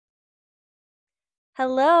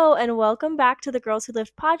Hello, and welcome back to the Girls Who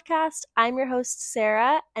Lift podcast. I'm your host,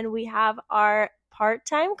 Sarah, and we have our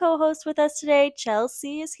part-time co-host with us today.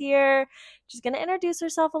 Chelsea is here. She's going to introduce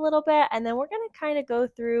herself a little bit, and then we're going to kind of go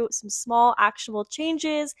through some small actionable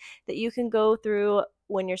changes that you can go through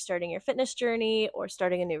when you're starting your fitness journey or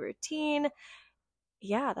starting a new routine.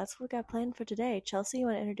 Yeah, that's what we got planned for today. Chelsea, you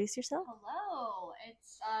want to introduce yourself? Hello,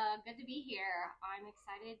 it's good to be here. I'm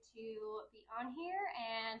excited to be on here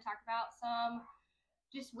and talk about some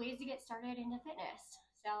just ways to get started into fitness.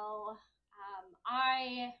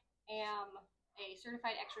 I am a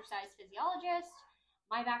certified exercise physiologist.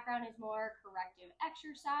 My background is more corrective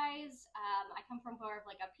exercise. I come from more of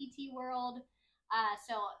like a PT world.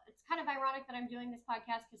 So it's kind of ironic that I'm doing this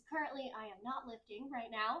podcast because currently I am not lifting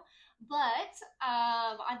right now, but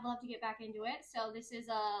I'd love to get back into it. So this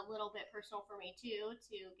is a little bit personal for me too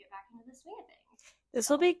to get back into the swing of things.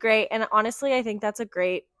 This will be great. And honestly, I think that's a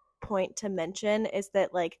great point to mention is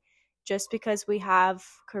that, like, just because we have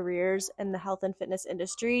careers in the health and fitness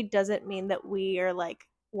industry doesn't mean that we are like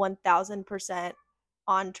 1000%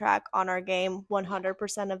 on track on our game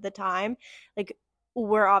 100% of the time. Like,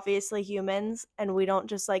 we're obviously humans and we don't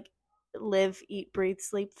just like live, eat, breathe,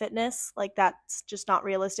 sleep fitness. Like, that's just not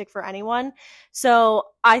realistic for anyone. So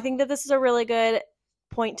I think that this is a really good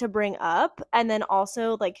point to bring up. And then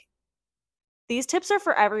also, like, these tips are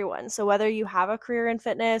for everyone. So whether you have a career in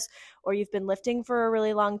fitness or you've been lifting for a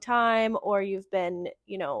really long time or you've been,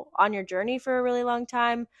 on your journey for a really long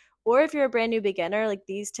time, or if you're a brand new beginner, like,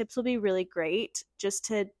 these tips will be really great just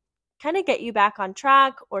to kind of get you back on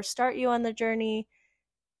track or start you on the journey.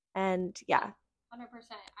 And yeah. 100%.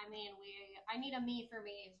 I need a me for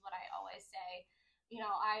me is what I always say.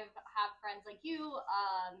 I've had friends like you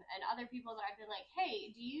and other people that I've been like,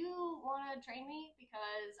 hey, do you want to train me?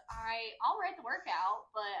 Because I'll write the workout,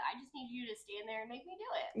 but I just need you to stand there and make me do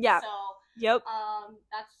it. Yeah. So Yep.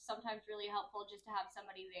 that's sometimes really helpful just to have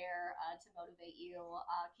somebody there to motivate you,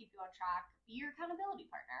 keep you on track, be your accountability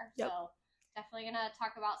partner. Yep. So definitely going to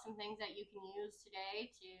talk about some things that you can use today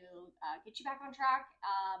to get you back on track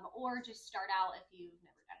or just start out if you've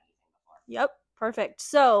never done anything before. Yep. Perfect.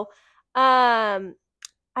 So, um,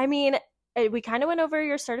 I mean, we kind of went over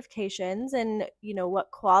your certifications and,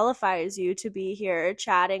 what qualifies you to be here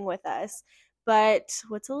chatting with us. But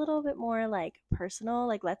what's a little bit more like personal?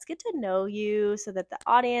 Like, let's get to know you so that the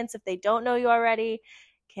audience, if they don't know you already,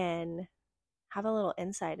 can have a little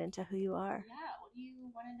insight into who you are. Yeah, what do you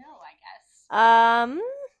want to know, I guess? Um,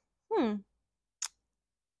 hmm.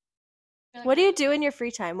 Like What do you do in your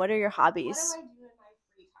free time? What are your what do hobbies? I do in my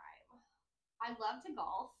free time? I love to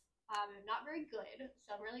golf. I'm not very good,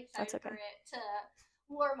 so I'm really That's excited okay. for it to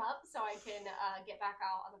warm up so I can get back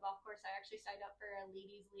out on the golf course. I actually signed up for a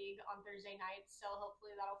ladies league on Thursday nights, so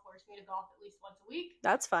hopefully that'll force me to golf at least once a week.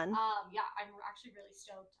 That's fun. Yeah, I'm actually really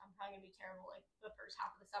stoked. I'm probably gonna be terrible like the first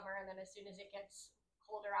half of the summer, and then as soon as it gets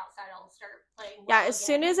colder outside, I'll start playing Yeah, well as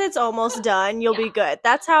soon again. as it's almost done, you'll be Yeah, good.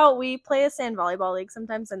 That's how we play a sand volleyball league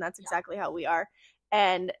sometimes, and that's yeah, exactly how we are.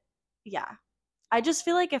 And yeah, I just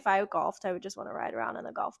feel like if I golfed, I would just want to ride around in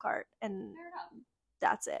a golf cart, and fair enough.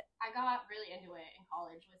 that's it. I got really into it in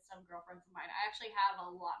college with some girlfriends of mine. I actually have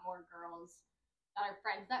a lot more girls that are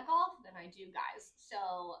friends that golf than I do guys.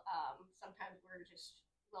 So sometimes we're just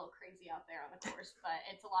a little crazy out there on the course, but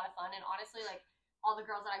it's a lot of fun. And honestly, like all the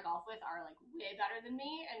girls that I golf with are like way better than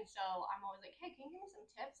me, and so I'm always like, hey, can you give me some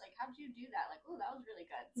tips? Like, how'd you do that? Like, oh, that was really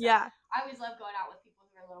good. So Yeah. I always love going out with people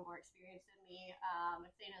who are a little more experienced than me,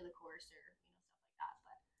 if they know the course or stuff like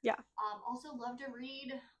that. But Yeah. also love to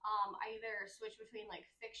read. I either switch between like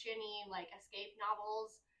fiction-y, like escape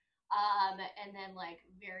novels, and then like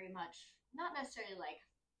very much not necessarily like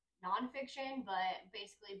nonfiction, but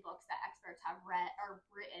basically books that experts have read or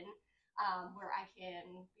written, where I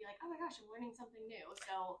can be like, oh my gosh, I'm learning something new.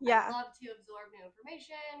 So I Yeah. love to absorb new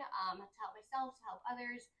information, to help myself, to help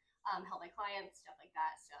others, help my clients, stuff like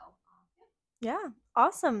that. So yeah. Yeah.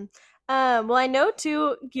 Awesome. Well, I know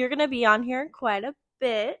too you're gonna be on here quite a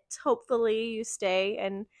bit. Hopefully you stay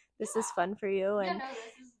and this is Yeah. fun for you Yeah, and no,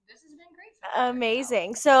 this has been great so far.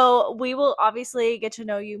 amazing. So we will obviously get to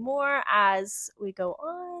know you more as we go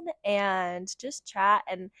on and just chat.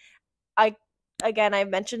 And I, again, I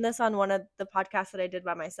mentioned this on one of the podcasts that I did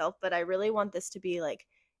by myself, but I really want this to be like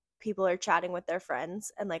people are chatting with their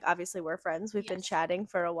friends. And like, obviously, we're friends. We've been Yes. chatting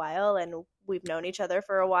for a while and we've known each other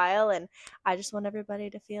for a while. And I just want everybody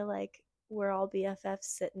to feel like we're all BFFs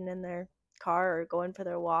sitting in their car or going for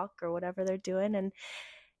their walk or whatever they're doing. And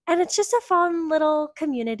it's just a fun little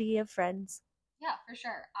community of friends. Yeah, for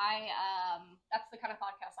sure. That's the kind of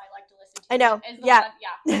podcast I like to listen to. I know. Is the Yeah. one,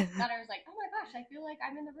 yeah, that I was like, oh my gosh, I feel like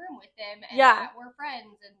I'm in the room with them and Yeah. that we're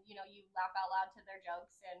friends, and you laugh out loud to their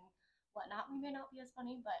jokes and whatnot. We may not be as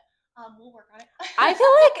funny, but we'll work on it. I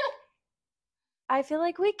feel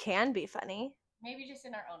like we can be funny. Maybe just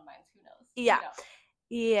in our own minds. Who knows? Yeah.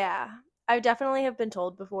 Yeah. I definitely have been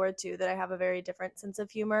told before too that I have a very different sense of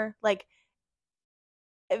humor, like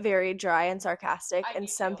very dry and sarcastic, I and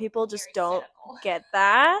do some too. people just Very don't cynical. get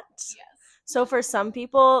that. Yes. So for some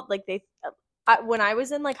people, like when I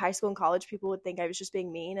was in like high school and college, people would think I was just being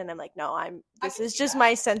mean, and I'm like, no, this is just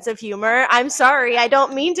my sense of humor. I'm sorry, I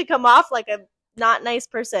don't mean to come off like a not nice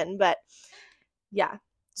person, but yeah.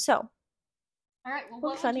 So, all right. Well,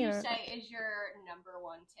 what would you say is your number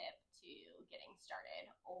one tip to getting started,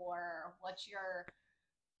 or what's your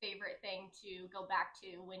favorite thing to go back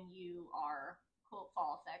to when you are quote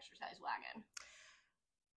fall off the exercise wagon?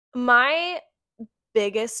 My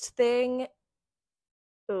biggest thing,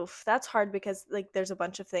 oof, that's hard because like there's a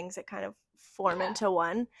bunch of things that kind of form into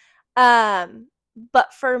one.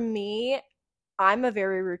 But for me, I'm a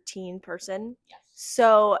very routine person. Yes.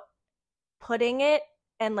 So putting it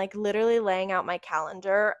and like literally laying out my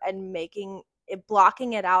calendar and making it,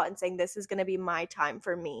 blocking it out and saying this is going to be my time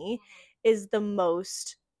for me is the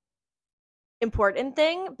most important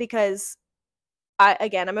thing, because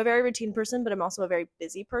I'm a very routine person, but I'm also a very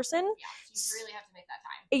busy person. Yeah, so you really have to make that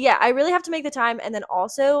time. Yeah, I really have to make the time. And then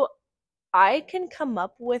also I can come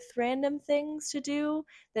up with random things to do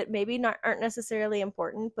that maybe aren't necessarily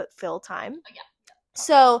important, but fill time. Yeah.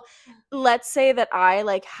 So let's say that I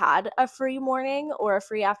like had a free morning or a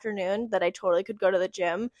free afternoon that I totally could go to the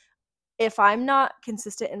gym. If I'm not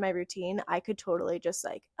consistent in my routine, I could totally just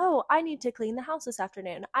like, oh, I need to clean the house this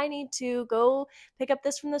afternoon. I need to go pick up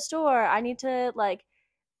this from the store. I need to like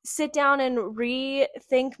sit down and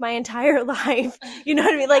rethink my entire life. You know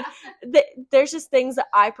what I mean? Like there's just things that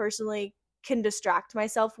I personally can distract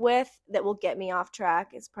myself with that will get me off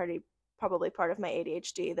track. It's probably part of my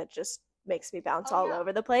ADHD that just makes me bounce all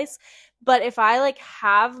over the place. But if I like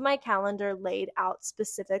have my calendar laid out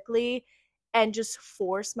specifically and just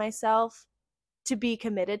force myself to be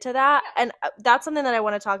committed to that, and that's something that I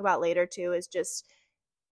want to talk about later too, is just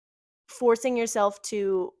forcing yourself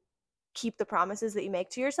to keep the promises that you make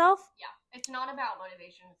to yourself. Yeah, it's not about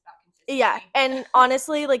motivation, it's about consistency. Yeah, and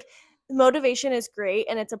honestly, like motivation is great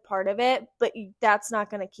and it's a part of it, but that's not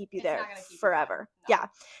going to keep you there forever. No. Yeah.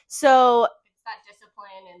 So it's that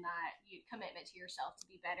discipline and that commitment to yourself to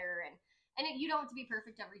be better, and you don't have to be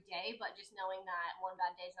perfect every day, but just knowing that one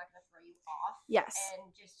bad day is not going to throw you off. Yes.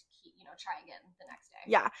 And just keep, try again the next day.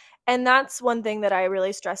 Yeah. And that's one thing that I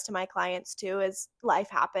really stress to my clients too, is life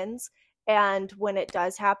happens. And when it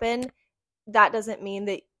does happen, that doesn't mean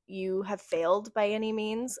that you have failed by any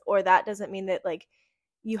means, or that doesn't mean that like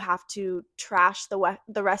you have to trash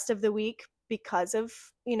the rest of the week because of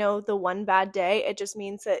the one bad day. It just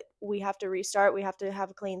means that we have to restart. We have to have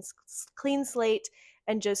a clean slate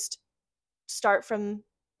and just start from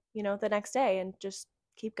the next day and just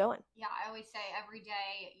keep going. Yeah, I always say every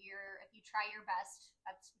day if you try your best,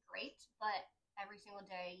 that's great, but every single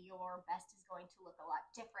day your best is going to look a lot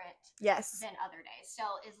different than other days.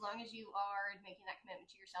 So as long as you are making that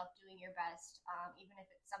commitment to yourself, doing your best, even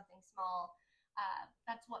if it's something small,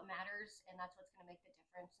 that's what matters, and that's what's going to make the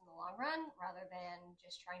difference in the long run, rather than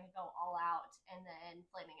just trying to go all out and then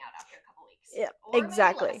flaming out after a couple weeks. Yeah, or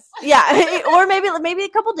exactly. Yeah, or maybe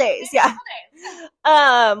a couple days. Maybe yeah. A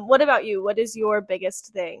couple days. What about you? What is your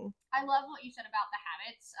biggest thing? I love what you said about the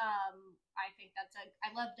habits. I think I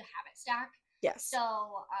love to habit stack. Yes.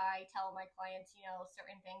 So I tell my clients,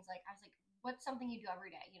 certain things, like I was like, what's something you do every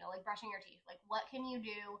day? Like brushing your teeth. Like what can you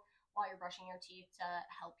do while you're brushing your teeth to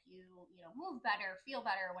help you, move better, feel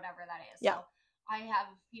better, whatever that is. Yeah. So I have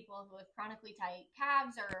people who have chronically tight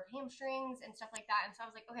calves or hamstrings and stuff like that. And so I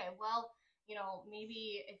was like, okay, well,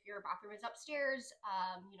 maybe if your bathroom is upstairs,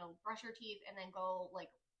 brush your teeth and then go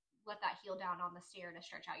like let that heel down on the stair to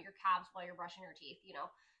stretch out your calves while you're brushing your teeth,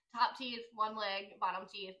 top teeth, one leg, bottom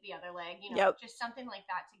teeth, the other leg, just something like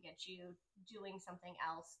that to get you doing something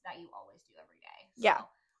else that you always do every day. So, yeah.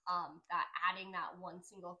 That adding that one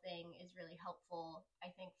single thing is really helpful,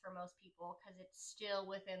 I think, for most people, because it's still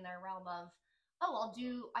within their realm of, oh,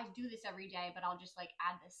 I do this every day, but I'll just like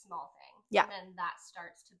add this small thing. Yeah. And then that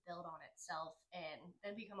starts to build on itself and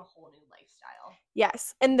then become a whole new lifestyle.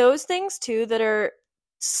 Yes. And those things too that are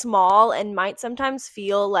small and might sometimes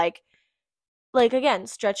feel like again,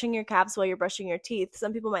 stretching your calves while you're brushing your teeth.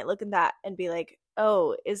 Some people might look at that and be like,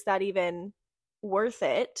 oh, is that even worth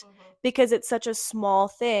it? Because it's such a small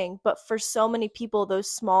thing. But for so many people, those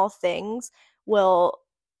small things will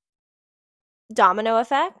domino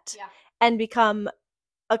effect Yeah. and become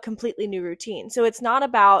a completely new routine. So it's not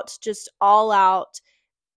about just all out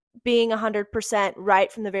being 100%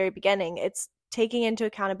 right from the very beginning. It's taking into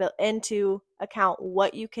account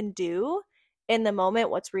what you can do in the moment,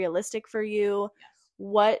 what's realistic for you, Yes.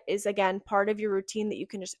 what is again part of your routine that you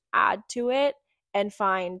can just add to it and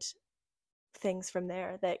find things from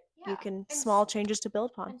there that you Yeah. can small changes to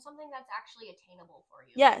build upon. And something that's actually attainable for you.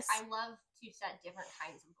 Like, Yes. I love to set different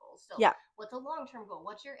kinds of goals. So Yeah. what's a long-term goal?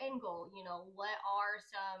 What's your end goal? What are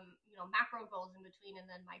some, macro goals in between, and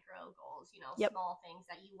then micro goals, Yep. small things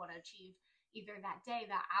that you want to achieve either that day,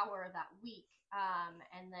 that hour, that week.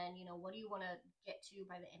 And then, what do you want to get to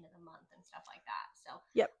by the end of the month and stuff like that. So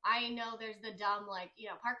Yep. I know there's the dumb, like,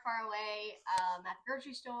 park far away at the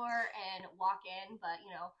grocery store and walk in, but,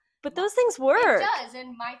 but those things work. It does,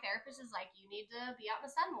 and my therapist is like, you need to be out in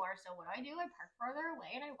the sun more. So what do? I park further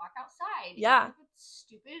away and I walk outside. Yeah. Even if it's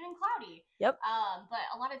stupid and cloudy. Yep. But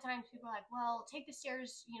a lot of times people are like, well, take the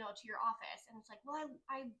stairs, to your office. And it's like, well,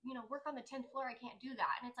 I work on the 10th floor. I can't do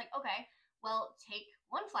that. And it's like, okay, well, take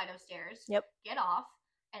one flight of stairs. Yep. Get off.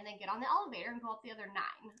 And then get on the elevator and go up the other 9.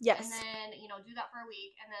 Yes. And then, do that for a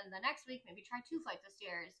week. And then the next week, maybe try 2 flights of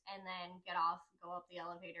stairs and then get off, go up the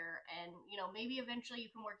elevator. And, maybe eventually you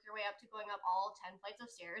can work your way up to going up all 10 flights of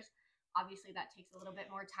stairs. Obviously, that takes a little bit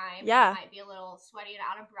more time. Yeah. You might be a little sweaty and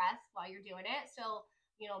out of breath while you're doing it. So,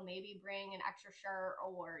 maybe bring an extra shirt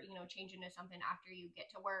or, change into something after you get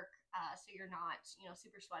to work so you're not,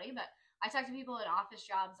 super sweaty. But I talk to people in office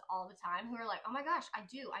jobs all the time who are like, oh my gosh, I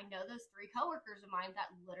do. I know those 3 coworkers of mine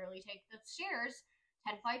that literally take the stairs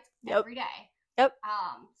 10 flights every day. Yep.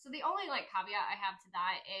 So the only caveat I have to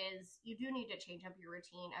that is you do need to change up your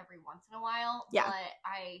routine every once in a while. Yeah. But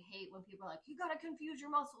I hate when people are like, you gotta confuse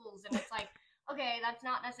your muscles, and it's like, okay, that's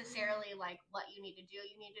not necessarily like what you need to do.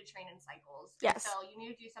 You need to train in cycles. Yes. And so you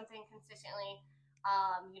need to do something consistently,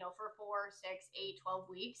 for 4, 6, 8, 12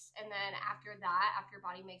 weeks. And then after that, after your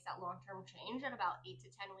body makes that long-term change at about 8 to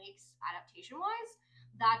 10 weeks adaptation-wise,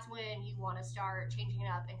 that's when you want to start changing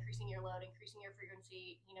it up, increasing your load, increasing your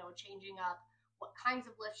frequency, changing up what kinds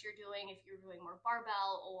of lifts you're doing. If you're doing more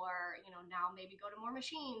barbell, or, now maybe go to more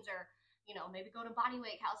machines, or, maybe go to body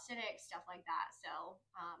weight calisthenics, stuff like that. So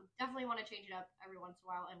definitely want to change it up every once in a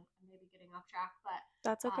while, and maybe getting off track, but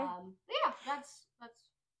that's okay. Yeah, that's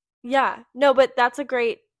yeah. No, but that's a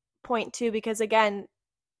great point too, because again,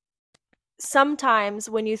 sometimes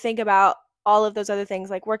when you think about all of those other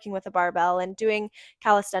things like working with a barbell and doing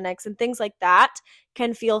calisthenics and things like that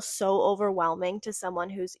can feel so overwhelming to someone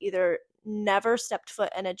who's either never stepped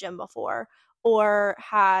foot in a gym before or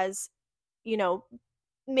has,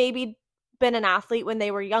 maybe been an athlete when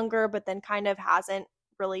they were younger, but then kind of hasn't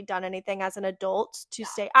really done anything as an adult to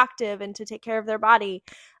stay active and to take care of their body.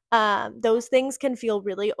 Those things can feel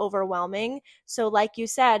really overwhelming. So like you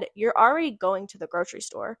said, you're already going to the grocery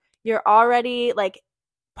store. You're already like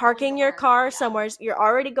parking your car somewhere. You're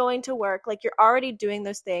already going to work. Like you're already doing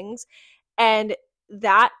those things. And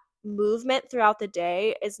that movement throughout the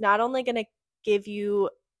day is not only going to give you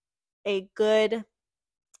a good,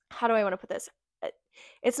 how do I want to put this?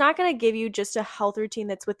 It's not going to give you just a health routine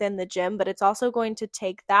that's within the gym, but it's also going to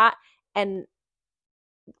take that and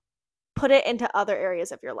put it into other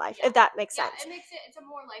areas of your life, if that makes sense. Yeah, it's a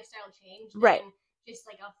more lifestyle change than right. just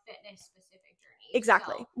like a fitness specific journey.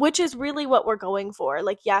 Exactly. So. Which is really what we're going for.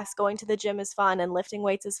 Like, yes, going to the gym is fun and lifting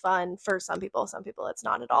weights is fun for some people. Some people it's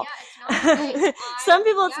not at all. Yeah, it's not. Like, some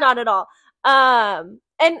people it's not at all.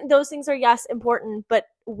 And those things are, yes, important, but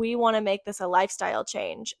we want to make this a lifestyle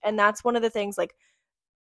change. And that's one of the things, like,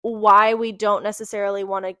 why we don't necessarily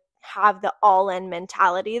want to have the all-in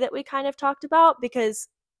mentality that we kind of talked about, because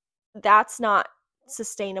that's not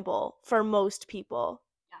sustainable for most people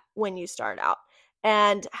when you start out.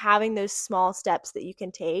 And having those small steps that you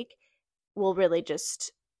can take will really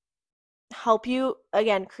just help you,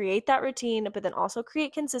 again, create that routine, but then also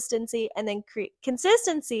create consistency. And then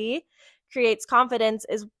consistency creates confidence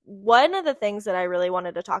is one of the things that I really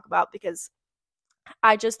wanted to talk about, because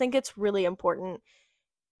I just think it's really important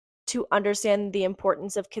to understand the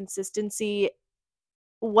importance of consistency,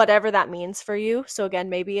 whatever that means for you. So again,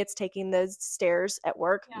 maybe it's taking the stairs at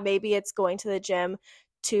work. Yeah. Maybe it's going to the gym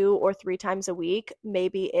 2 or 3 times a week.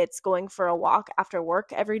 Maybe it's going for a walk after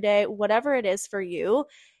work every day. Whatever it is for you,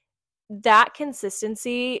 that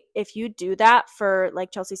consistency, if you do that for,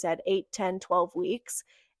 like Chelsea said, 8, 10, 12 weeks,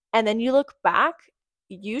 and then you look back,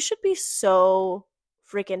 you should be so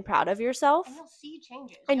freaking proud of yourself. And you'll see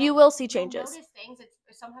changes. And you will see changes. You'll notice things.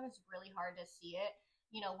 Sometimes it's really hard to see it,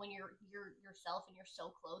 when you're yourself and you're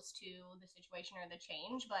so close to the situation or the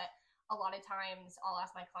change. But a lot of times I'll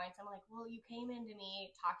ask my clients, I'm like, well, you came into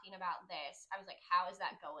me talking about this. I was like, how is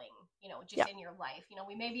that going? Just Yeah. in your life.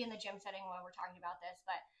 We may be in the gym setting while we're talking about this,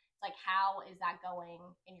 but it's like, how is that going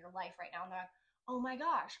in your life right now? And they're like, oh my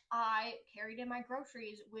gosh, I carried in my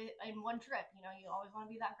groceries in one trip. You always want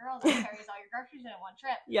to be that girl that carries all your groceries in one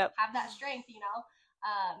trip. Yep. Have that strength,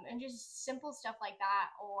 and just simple stuff like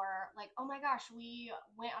that. Or like, oh my gosh, we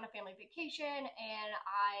went on a family vacation and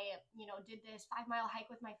I, did this 5-mile hike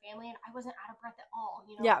with my family and I wasn't out of breath at all.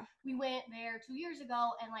 Yeah. We went there 2 years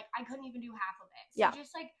ago and like I couldn't even do half of it. So Yeah.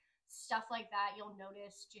 just like stuff like that, you'll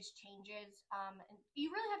notice just changes. And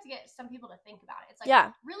you really have to get some people to think about it. It's like,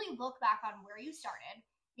 really look back on where you started.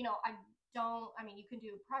 You can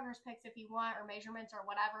do progress pics if you want, or measurements or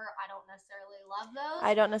whatever. I don't necessarily love those.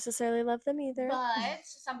 I don't necessarily love them either. But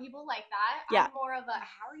some people like that. Yeah. I'm more of a,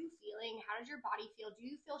 how are you feeling? How does your body feel? Do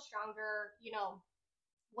you feel stronger?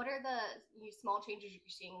 What are the small changes you're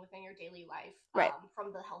seeing within your daily life, right,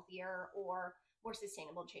 from the healthier or more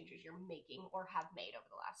sustainable changes you're making or have made over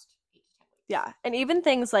the last 8 to 10 weeks? Yeah. And even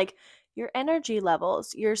things like your energy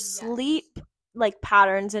levels, your sleep like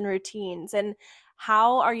patterns and routines, and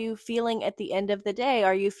how are you feeling at the end of the day?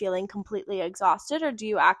 Are you feeling completely exhausted, or do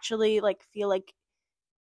you actually like feel like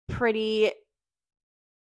pretty,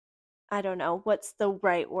 I don't know, what's the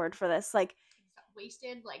right word for this? Like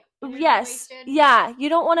wasted, like yes, wasted. Yeah, you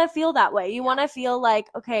don't want to feel that way. You want to feel like,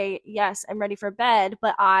 okay, yes, I'm ready for bed,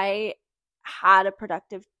 but I had a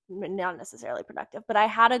productive, not necessarily productive, but I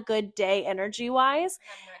had a good day energy wise.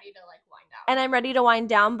 And I'm ready to like wind down. And I'm ready to wind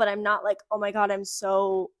down, but I'm not like, oh my God, I'm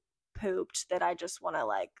so pooped that I just want to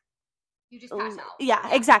like. You just pass out.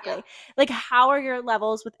 Yeah, exactly. Yeah. Like, how are your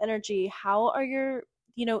levels with energy? How are your,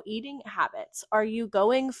 eating habits? Are you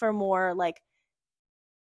going for more like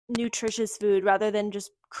nutritious food rather than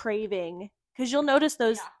just craving? Because you'll notice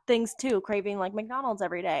those things too, craving like McDonald's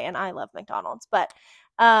every day. And I love McDonald's, but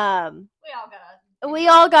we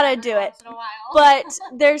all gotta do it. But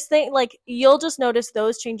there's things like you'll just notice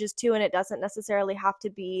those changes too, and it doesn't necessarily have to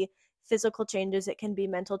be physical changes. It can be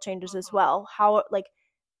mental changes as well. How, like,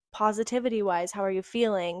 positivity wise, how are you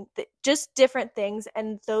feeling? Just different things,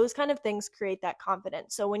 and those kind of things create that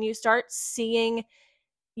confidence. So when you start seeing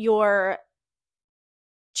your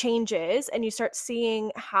changes and you start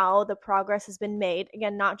seeing how the progress has been made,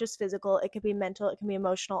 again, not just physical, it could be mental, it can be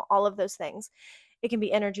emotional, all of those things, it can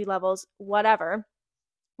be energy levels, whatever.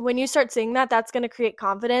 When you start seeing that, that's going to create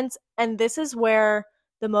confidence. And this is where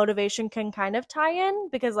the motivation can kind of tie in,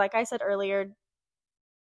 because like I said earlier,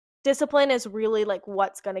 discipline is really like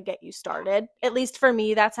what's going to get you started. At least for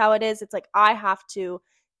me, that's how it is. It's like I have to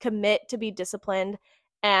commit to be disciplined,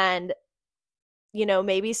 and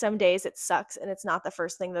maybe some days it sucks and it's not the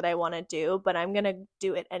first thing that I want to do, but I'm going to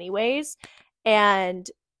do it anyways. And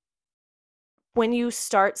when you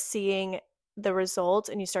start seeing the results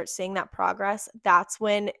and you start seeing that progress, that's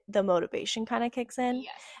when the motivation kind of kicks in.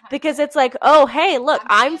 Yes, because it's like, oh, hey, look,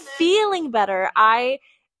 I'm feeling better.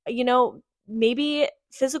 Maybe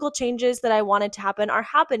physical changes that I wanted to happen are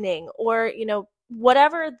happening, or,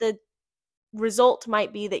 whatever the result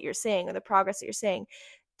might be that you're seeing or the progress that you're seeing,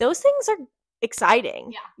 those things are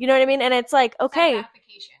exciting. Yeah. You know what I mean? And it's like, okay,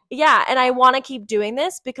 yeah, and I want to keep doing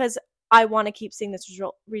this because I want to keep seeing this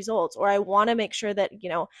results, or I want to make sure that,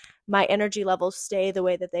 my energy levels stay the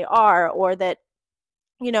way that they are, or that,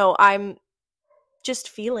 I'm just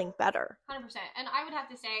feeling better. 100%. And I would have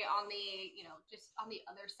to say on the, just on the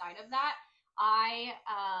other side of that, I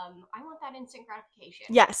want that instant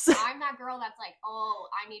gratification. Yes. I'm that girl that's like, oh,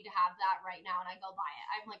 I need to have that right now, and I go buy it.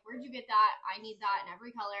 I'm like, where'd you get that? I need that in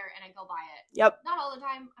every color, and I go buy it. Yep. Not all the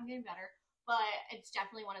time. I'm getting better. But it's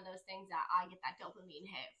definitely one of those things that I get that dopamine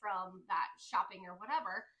hit from that shopping or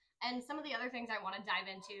whatever. And some of the other things I want to dive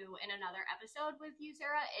into in another episode with you,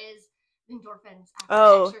 Sarah, is endorphins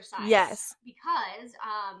after exercise. Yes. Because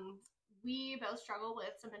we both struggle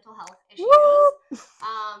with some mental health issues.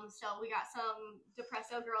 So we got some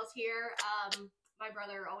depresso girls here. My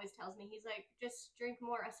brother always tells me, he's like, just drink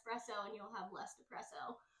more espresso and you'll have less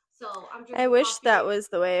depresso. So I'm drinking I wish coffee. that was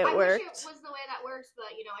the way it worked. I wish it was the way that works, but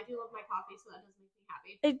I do love my coffee, so that does make me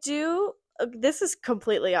happy. I do. This is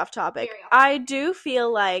completely off topic. I do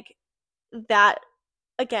feel like that,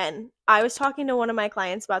 again, I was talking to one of my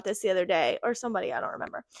clients about this the other day, or somebody, I don't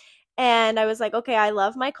remember. And I was like, okay, I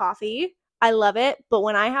love my coffee. I love it. But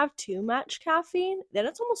when I have too much caffeine, then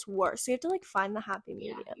it's almost worse. So you have to find the happy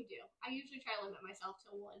medium. Yeah, you do. I usually try to limit myself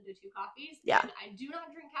to 1 to 2 coffees. Yeah. And I do not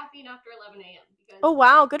drink caffeine after 11 a.m. because oh,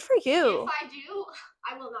 wow. Good for you. If I do,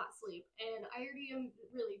 I will not sleep. And I already am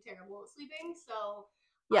really terrible at sleeping. So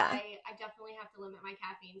yeah, I definitely have to limit my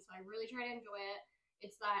caffeine. So I really try to enjoy it.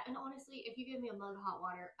 It's that, and honestly, if you give me a mug of hot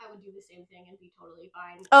water, I would do the same thing and be totally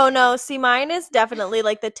fine. Oh no, see, mine is definitely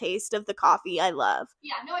like the taste of the coffee I love.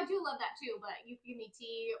 Yeah, no, I do love that too, but you give me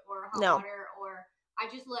tea or hot No. water, or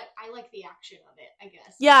I like the action of it, I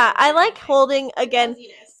guess. Yeah, I like holding, again,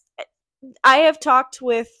 fuzziness. I have talked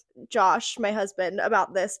with Josh, my husband,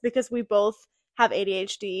 about this because we both have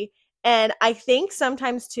ADHD. And I think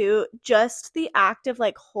sometimes too, just the act of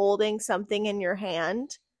like holding something in your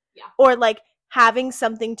hand, Yeah. or like having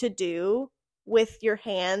something to do with your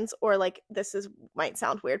hands, or like, this is might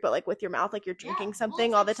sound weird, but like with your mouth, like you're drinking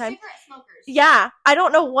something all the time. Cigarette smokers. Yeah, I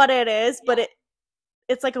don't know what it is, but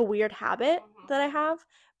it's like a weird habit that I have.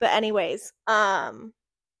 But anyways, it's 100%.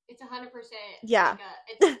 Yeah.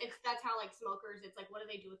 Like it's that's how like smokers. It's like, what do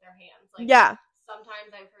they do with their hands? Like, yeah.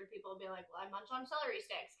 Sometimes I've heard people be like, "Well, I munch on celery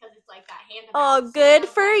sticks because it's like that hand." Oh, good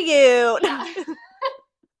for you. Yeah.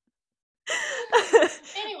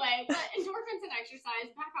 Anyway, but endorphins and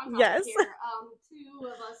exercise. Back on topic Yes. here. Two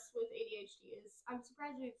of us with ADHD is. I'm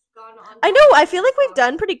surprised we've gone on. I know. I feel like we've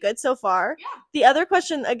done pretty good so far. Yeah. The other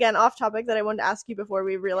question, again, off topic, that I wanted to ask you before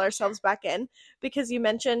we reel ourselves back in, because you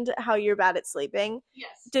mentioned how you're bad at sleeping.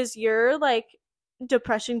 Yes. Does your like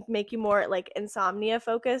depression make you more like insomnia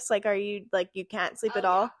focused? Like, are you like you can't sleep at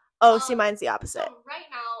all? Yeah. Oh, see, mine's the opposite. So right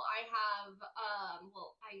now I have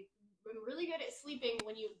I'm really good at sleeping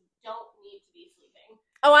when you don't need to be sleeping.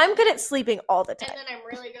 Oh, I'm good at sleeping all the time. And then I'm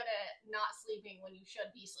really good at not sleeping when you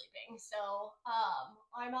should be sleeping. So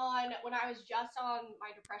when I was just on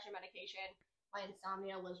my depression medication, my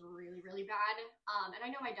insomnia was really, really bad. And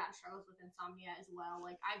I know my dad struggles with insomnia as well.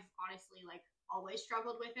 Like, I've honestly like always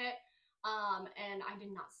struggled with it. And I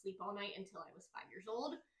did not sleep all night until I was 5 years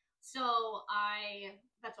old. So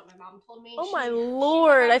that's what my mom told me. Oh my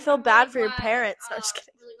Lord, I feel bad for your parents. I'm just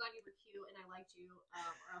kidding. Really glad you were cute and I liked you,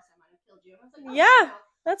 or else I might have killed you. And I was like, yeah,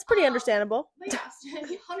 that's pretty understandable. But yeah,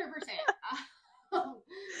 100%.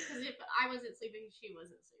 Because if I wasn't sleeping, she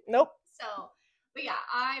wasn't sleeping. Nope. So, but yeah,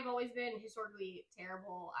 I've always been historically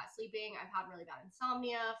terrible at sleeping. I've had really bad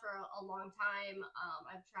insomnia for a long time.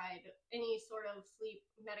 I've tried any sort of sleep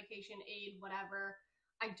medication, aid, whatever.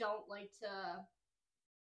 I don't like to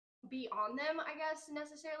be on them, I guess,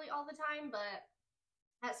 necessarily all the time, but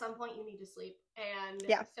at some point you need to sleep. And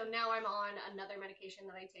so now I'm on another medication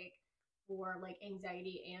that I take for like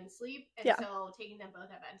anxiety and sleep. And so taking them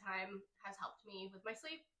both at bedtime has helped me with my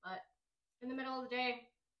sleep. But in the middle of the day,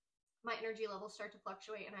 my energy levels start to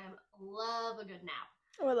fluctuate and I love a good nap.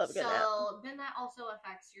 Oh, I love a good nap. So then that also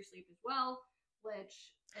affects your sleep as well,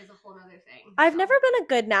 which is a whole other thing. I've never been a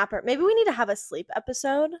good napper. Maybe we need to have a sleep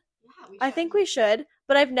episode. Yeah, we should. I think we should,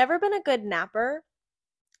 but I've never been a good napper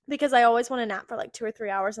because I always want to nap for like 2 or 3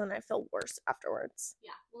 hours and then I feel worse afterwards.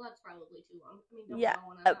 Yeah, well, that's probably too long. I mean, don't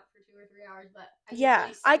want to nap for 2 or 3 hours, but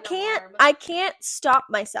I can't stop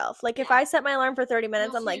myself. Like if I set my alarm for 30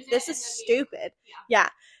 minutes, I'm like, this is stupid. Yeah.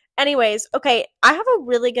 Anyways, okay, I have a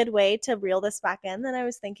really good way to reel this back in that I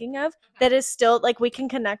was thinking of that is still like we can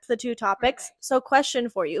connect the two topics. Perfect. So question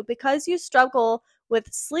for you, because you struggle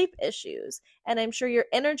with sleep issues and I'm sure your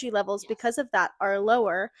energy levels because of that are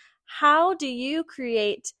lower, how do you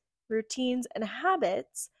create routines and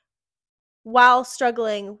habits while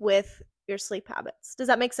struggling with your sleep habits? Does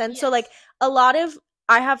that make sense? So like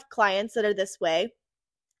I have clients that are this way,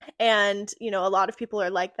 and you know, a lot of people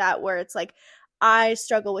are like that, where it's like, I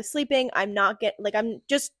struggle with sleeping. I'm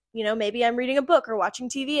just, you know, maybe I'm reading a book or watching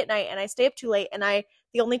TV at night and I stay up too late and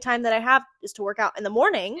the only time that I have is to work out in the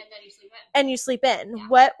morning. And then you sleep in. And you sleep in. Yeah.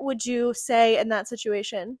 What would you say in that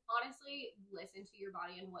situation? Honestly, listen to your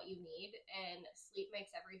body and what you need, and sleep makes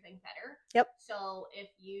everything better. Yep. So if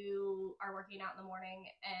you are working out in the morning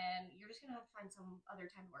and you're just going to have to find some other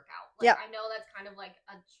time to work out. I know that's kind of like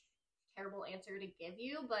a terrible answer to give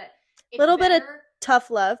you, but it's little bit of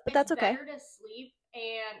tough love, but that's okay. It's better to sleep,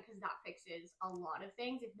 and because that fixes a lot of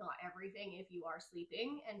things, if not everything, if you are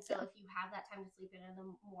sleeping. And so if you have that time to sleep in the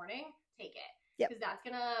morning, take it. Because that's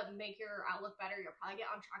gonna make your outlook better. You'll probably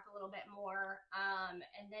get on track a little bit more,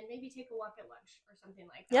 and then maybe take a walk at lunch or something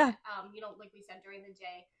like that. You know, like we said, during the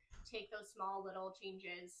day, take those small little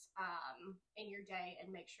changes in your day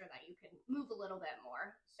and make sure that you can move a little bit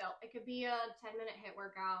more. So it could be a 10-minute HIIT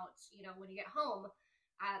workout, you know, when you get home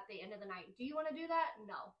at the end of the night. Do you want to do that?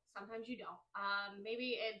 No. Sometimes you don't.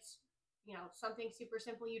 Maybe it's, you know, something super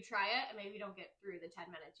simple. You try it and maybe you don't get through the 10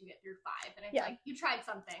 minutes. You get through 5. And it's like, you tried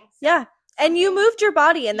something. So and you moved your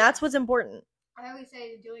body, and that's what's important. I always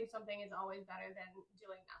say doing something is always better than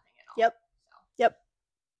doing nothing at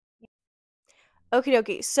all. Okie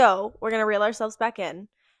dokie. So we're going to reel ourselves back in.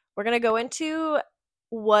 We're going to go into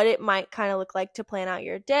what it might kind of look like to plan out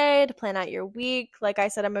your day, to plan out your week. Like I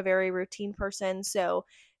said, I'm a very routine person. So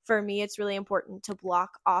for me, it's really important to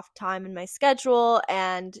block off time in my schedule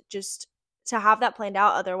and just to have that planned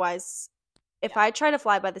out. Otherwise, if I try to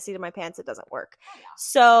fly by the seat of my pants, it doesn't work. Oh, yeah.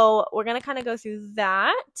 So we're going to kind of go through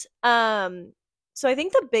that. So I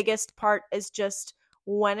think the biggest part is just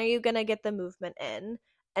when are you going to get the movement in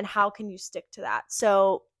and how can you stick to that?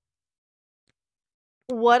 So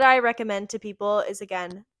what I recommend to people is,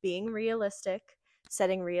 again, being realistic,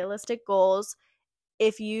 setting realistic goals.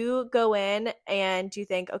 If you go in and you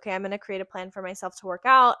think, okay, I'm going to create a plan for myself to work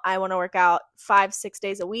out, I want to work out 5-6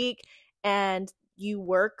 days a week, and you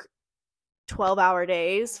work 12-hour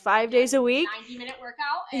days, 5 days a week. 90-minute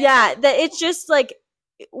workout. Yeah, that it's just like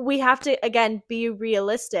we have to, again, be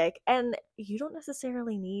realistic, and you don't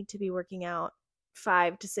necessarily need to be working out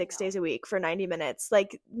 5 to 6 days a week for 90 minutes.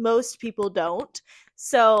 Like most people don't.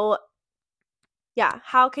 So yeah,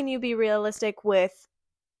 how can you be realistic with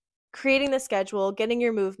creating the schedule, getting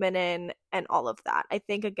your movement in, and all of that? I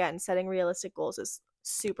think, again, setting realistic goals is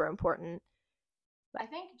super important. I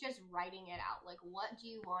think just writing it out, like, what do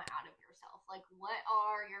you want out of yourself? Like, what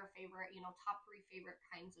are your favorite, top 3 favorite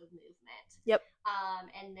kinds of movement? Yep.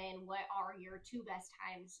 And then what are your 2 best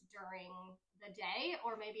times during the day?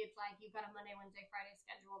 Or maybe it's like you've got a Monday, Wednesday, Friday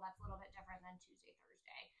schedule that's a little bit different than Tuesday,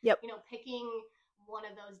 Thursday. Yep. Picking one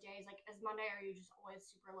of those days, like, as Monday, are you just always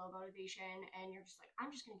super low motivation and you're just like,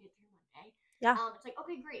 I'm just going to get through Monday? Yeah. It's like,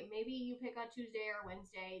 okay, great. Maybe you pick a Tuesday or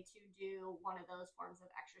Wednesday to do one of those forms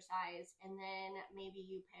of exercise. And then maybe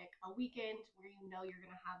you pick a weekend where you're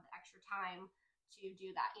going to have the extra time to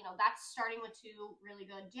do that. That's starting with 2 really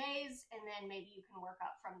good days. And then maybe you can work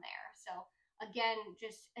up from there. So again,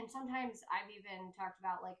 and sometimes I've even talked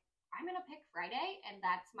about, like, I'm going to pick Friday and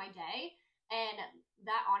that's my day. And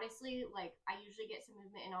that, honestly, like, I usually get some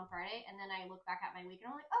movement in on Friday, and then I look back at my week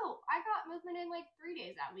and I'm like, oh, I got movement in like 3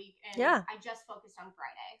 days that week, and I just focused on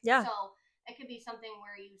Friday. Yeah. So it could be something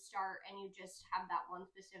where you start and you just have that one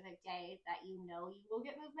specific day that you will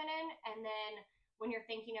get movement in, and then when you're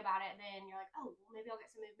thinking about it, then you're like, oh, well, maybe I'll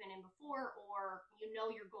get some movement in before, or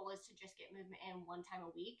your goal is to just get movement in one time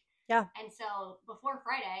a week. Yeah. And so before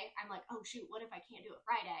Friday, I'm like, oh, shoot, what if I can't do it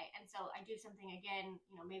Friday? And so I do something again,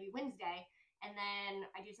 maybe Wednesday, and then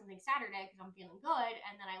I do something Saturday because I'm feeling good,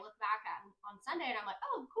 and then I look back on Sunday and I'm like,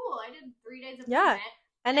 oh, cool, I did 3 days of movement.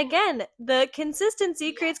 And again, the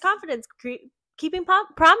consistency creates confidence. Keeping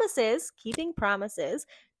promises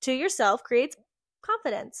to yourself creates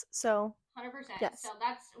confidence. So 100%. Yes. So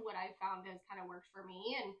that's what I found has kind of worked for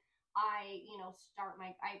me. And I,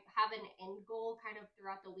 I have an end goal kind of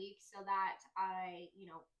throughout the week so that I,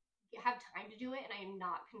 have time to do it and I am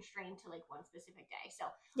not constrained to like one specific day. So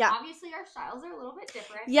obviously our styles are a little bit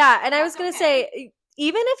different. Yeah, and I was going to say,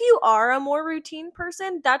 even if you are a more routine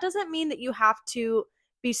person, that doesn't mean that you have to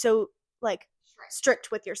be so like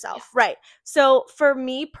strict with yourself. Yeah. Right. So for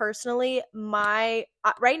me personally, right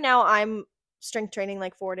now I'm strength training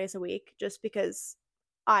like 4 days a week just because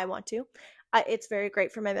I want to. It's very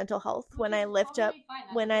great for my mental health when I lift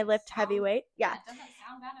heavy weight. Yeah. It doesn't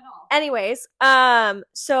sound bad at all. Anyways,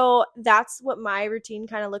 so that's what my routine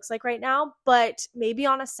kind of looks like right now. But maybe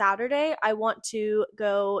on a Saturday, I want to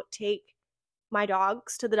go take my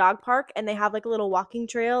dogs to the dog park, and they have like a little walking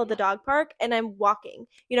trail at the dog park, and I'm walking.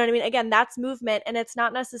 You know what I mean? Again, that's movement, and it's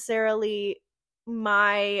not necessarily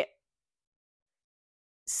my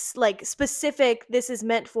like specific, this is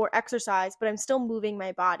meant for exercise, but I'm still moving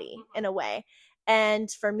my body in a way. And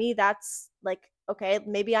for me, that's like, okay,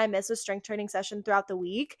 maybe I miss a strength training session throughout the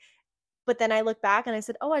week, but then I look back and I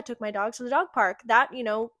said, oh, I took my dogs to the dog park. That,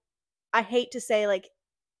 I hate to say like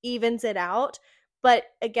evens it out, but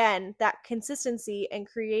again, that consistency and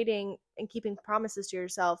creating and keeping promises to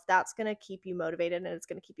yourself, that's going to keep you motivated, and it's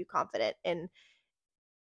going to keep you confident and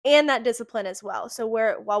that discipline as well. So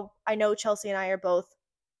while I know Chelsea and I are both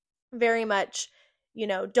very much,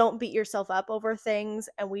 don't beat yourself up over things,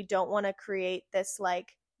 and we don't want to create this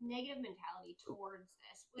like negative mentality towards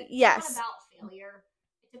this. It's not about failure.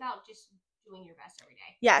 It's about just doing your best every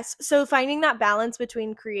day. Yes. So finding that balance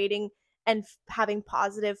between creating and having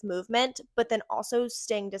positive movement, but then also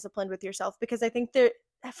staying disciplined with yourself, because I think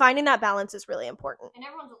finding that balance is really important. And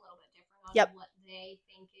everyone's a little bit different on what they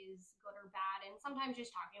think is good or bad. And sometimes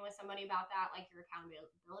just talking with somebody about that, like your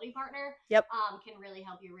accountability partner, can really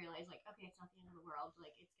help you realize, like, okay, it's not the end of the world.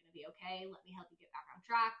 Like, it's going to be okay. Let me help you get back on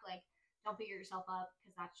track. Like, don't beat yourself up,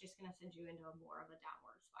 because that's just going to send you into more of a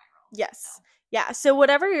downward spiral. Yes. So. Yeah. So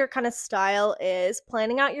whatever your kind of style is,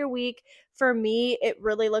 planning out your week, for me, it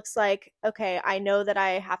really looks like, okay, I know that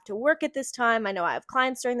I have to work at this time. I know I have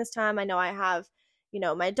clients during this time. I know I have,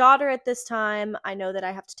 my daughter at this time. I know that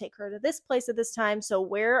I have to take her to this place at this time. So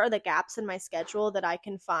where are the gaps in my schedule that I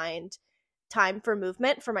can find time for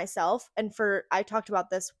movement for myself? And I talked about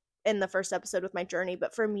this in the first episode with my journey,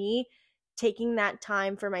 but for me, taking that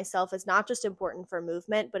time for myself is not just important for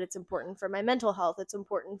movement, but it's important for my mental health. It's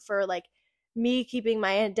important for like me keeping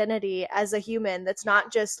my identity as a human. That's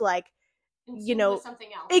not just like, with something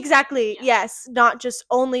else. Exactly. Yes. Not just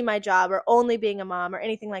only my job or only being a mom or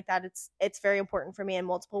anything like that. It's very important for me in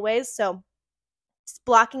multiple ways. So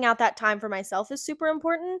blocking out that time for myself is super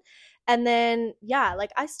important. And then,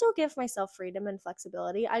 like I still give myself freedom and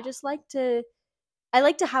flexibility. I like to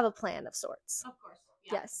have a plan of sorts. Of course.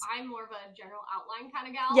 Yeah. Yes. I'm more of a general outline kind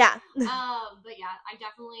of gal. Yeah. But yeah, I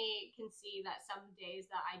definitely can see that some days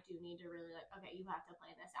that I do need to really like, okay, you have to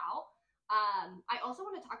plan this out. I also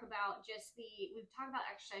want to talk about we've talked about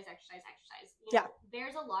exercise.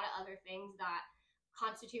 There's a lot of other things that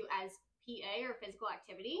constitute as PA or physical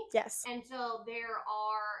activity. Yes. And so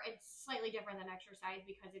it's slightly different than exercise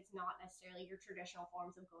because it's not necessarily your traditional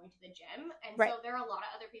forms of going to the gym. And so there are a lot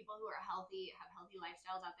of other people who are healthy, have healthy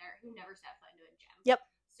lifestyles out there who never step foot into a gym. Yep.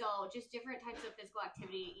 So just different types of physical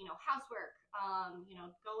activity, housework,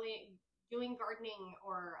 doing gardening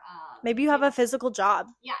or maybe you have a physical job.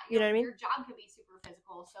 Yeah, you know what I mean? Your job could be super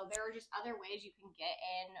physical. So there are just other ways you can get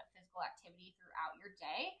in physical activity throughout your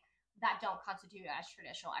day that don't constitute as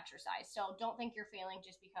traditional exercise. So don't think you're failing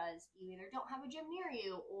just because you either don't have a gym near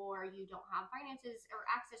you or you don't have finances or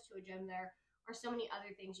access to a gym. There are so many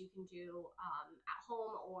other things you can do at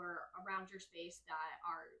home or around your space that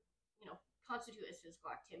are, constitute as physical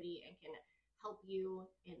activity and can help you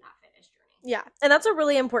in that fitness journey. Yeah. And that's a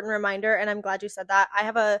really important reminder. And I'm glad you said that. I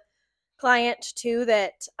have a client too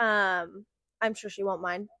that I'm sure she won't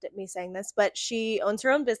mind me saying this, but she owns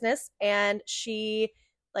her own business and she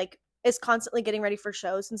like is constantly getting ready for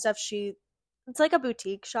shows and stuff. It's like a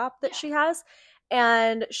boutique shop that she has,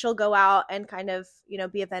 and she'll go out and kind of,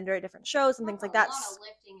 be a vendor at different shows and things like that. A lot of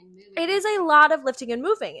lifting and moving. It is a lot of lifting and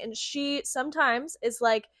moving. And she sometimes is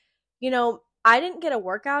like, I didn't get a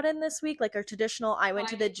workout in this week, like a traditional, I went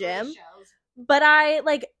to the gym, but I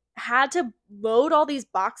like had to load all these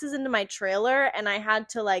boxes into my trailer and I had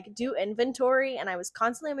to like do inventory and I was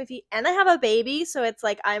constantly on my feet and I have a baby. So it's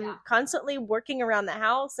like, I'm constantly working around the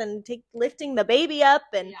house and lifting the baby up.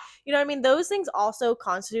 And you know what I mean? Those things also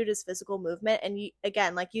constitute as physical movement. And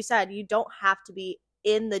again, like you said, you don't have to be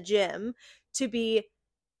in the gym to be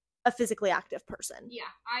a physically active person. Yeah.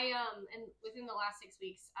 And within the last 6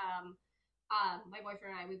 weeks, my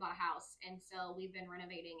boyfriend and I, we bought a house, and so we've been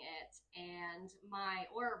renovating it, and my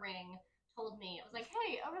Oura Ring told me, it was like,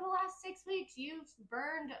 hey, over the last 6 weeks, you've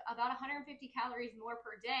burned about 150 calories more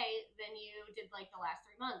per day than you did like the last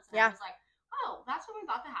 3 months. And I was like, oh, that's when we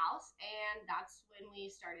bought the house, and that's when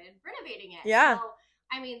we started renovating it. Yeah. So,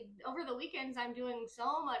 I mean, over the weekends, I'm doing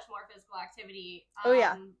so much more physical activity by,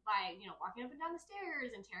 walking up and down the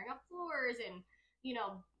stairs and tearing up floors and,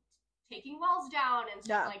 taking walls down and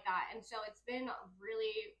stuff like that. And so it's been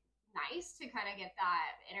really nice to kind of get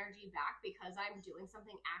that energy back because I'm doing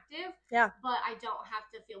something active. Yeah. But I don't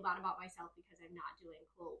have to feel bad about myself because I'm not doing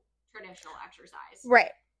traditional exercise.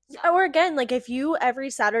 Right. So. Or again, like if you every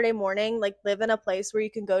Saturday morning like live in a place where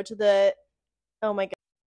you can go to oh my god.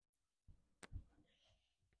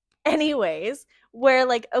 Anyways, where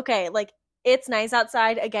like, okay, like it's nice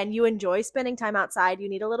outside. Again, you enjoy spending time outside. You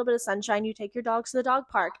need a little bit of sunshine. You take your dogs to the dog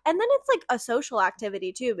park. And then it's like a social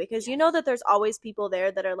activity too, because you know that there's always people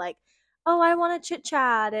there that are like, oh, I want to chit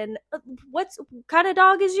chat and what kind of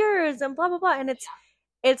dog is yours and blah, blah, blah. And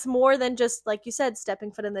it's more than just, like you said,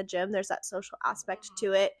 stepping foot in the gym. There's that social aspect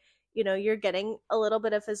to it. You're getting a little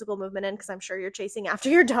bit of physical movement in because I'm sure you're chasing after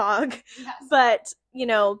your dog. Yes. But,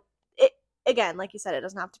 it again, like you said, it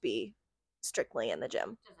doesn't have to be strictly in the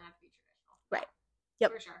gym. It doesn't have to be traditional. Right.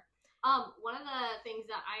 Yep. For sure. One of the things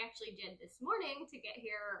that I actually did this morning to get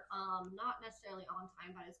here, not necessarily on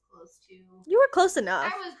time, but as close to... You were close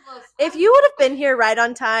enough. I was close. If you would have been here right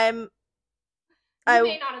on time... You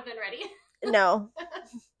may not have been ready. No.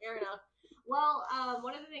 Fair enough. Well,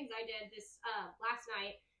 one of the things I did this last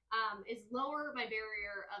night is lower my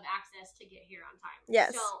barrier of access to get here on time.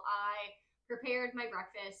 Yes. So I prepared my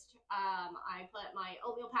breakfast. I put my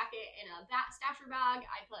oatmeal packet in a stasher bag.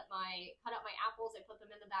 I cut up my apples. I put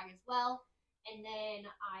them in the bag as well. And then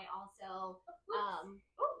I also, oh,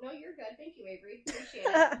 no, you're good. Thank you, Avery. Appreciate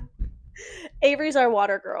it. Avery's our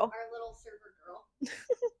water girl. Our little server girl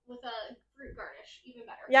with a fruit garnish, even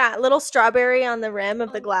better. Yeah, a little strawberry on the rim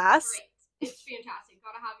of the glass. Great. It's fantastic.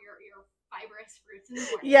 Gotta have your fibrous fruits in the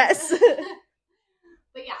morning. Yes.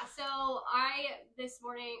 But yeah, so this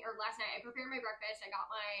morning or last night, I prepared my breakfast. I got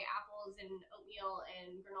my apples and oatmeal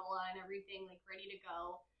and granola and everything like ready to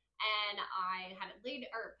go. And I had it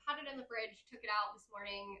in the fridge, took it out this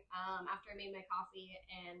morning after I made my coffee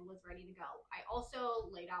and was ready to go. I also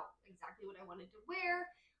laid out exactly what I wanted to wear.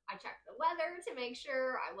 I checked the weather to make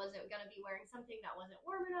sure I wasn't going to be wearing something that wasn't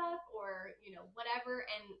warm enough or, whatever.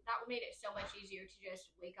 And that made it so much easier to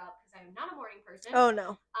just wake up because I'm not a morning person. Oh,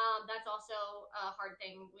 no. That's also a hard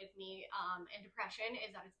thing with me and depression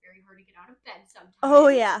is that it's very hard to get out of bed sometimes.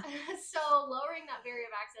 Oh, yeah. So lowering that barrier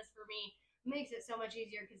of access for me makes it so much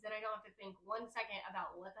easier because then I don't have to think 1 second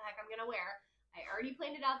about what the heck I'm going to wear. I already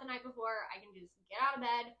planned it out the night before. I can just get out of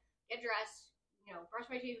bed, get dressed, brush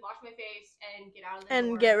my teeth, wash my face, and get out of the door.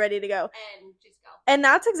 And get ready to go. And just go. And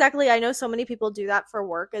that's exactly, I know so many people do that for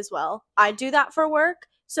work as well. I do that for work.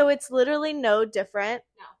 So it's literally no different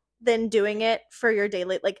than doing it for your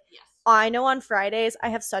daily. Like, yes. I know on Fridays, I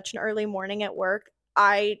have such an early morning at work.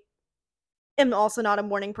 I am also not a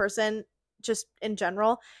morning person, just in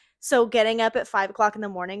general. So getting up at 5 o'clock in the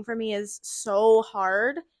morning for me is so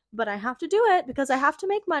hard, but I have to do it because I have to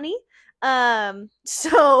make money.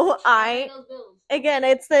 So again,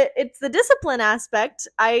 it's the discipline aspect.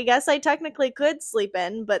 I guess I technically could sleep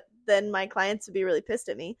in, but then my clients would be really pissed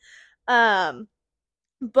at me.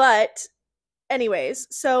 But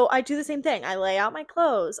anyways, so I do the same thing. I lay out my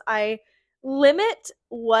clothes. I limit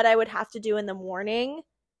what I would have to do in the morning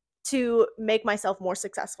to make myself more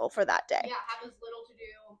successful for that day. Yeah, have as little to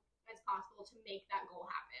do as possible to make that goal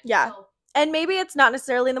happen. Yeah. So, and maybe it's not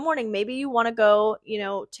necessarily in the morning. Maybe you want to go,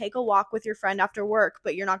 take a walk with your friend after work,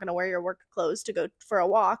 but you're not going to wear your work clothes to go for a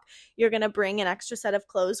walk. You're going to bring an extra set of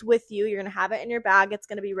clothes with you. You're going to have it in your bag. It's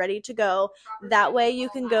going to be ready to go. That way you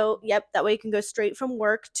can go, that way you can go straight from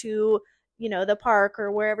work to, the park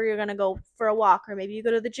or wherever you're going to go for a walk, or maybe you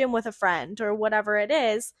go to the gym with a friend or whatever it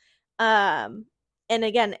is. And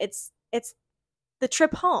again, it's the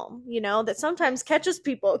trip home, that sometimes catches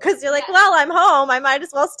people because you're like, well, I'm home. I might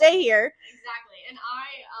as well stay here. Exactly. And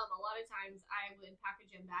a lot of times I would pack a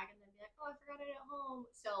gym bag and then be like, oh, I forgot it at home.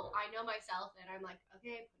 So I know myself and I'm like,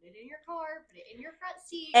 okay, put it in your car, put it in your front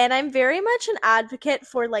seat. And I'm very much an advocate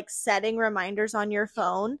for like setting reminders on your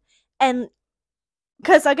phone. And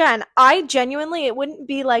because again, I genuinely, it wouldn't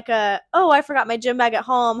be like I forgot my gym bag at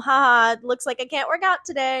home. Haha, looks like I can't work out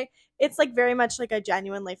today. It's like very much like I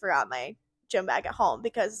genuinely forgot my gym bag at home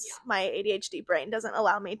because my ADHD brain doesn't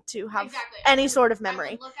allow me to have any sort of memory.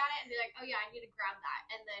 I would look at it and be like, oh yeah, I need to grab that,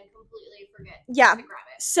 and then completely forget to grab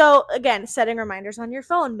it. So again, setting reminders on your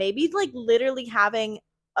phone, maybe like literally having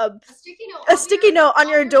a sticky note on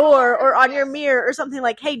your door or on your mirror or something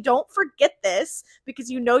like, hey, don't forget this because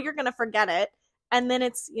you're going to forget it. And then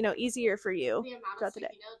it's, easier for you the amount throughout of the day.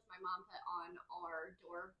 Sticky notes my mom put on our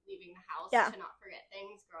door leaving the house to not forget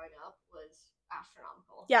things growing up was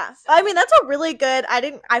astronomical. Yeah. So. I mean, that's a really good,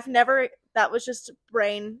 that was just a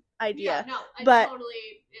brain idea. Yeah, no, but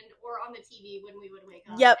totally, or on the TV when we would wake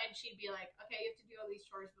up. Yep. And she'd be like, okay, you have to do all these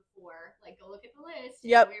chores before, like, go look at the list.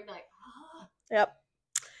 Yep. And we'd be like, Yep.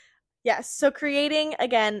 Yes. So creating,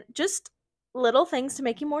 again, just little things to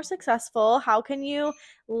make you more successful. How can you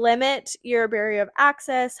limit your barrier of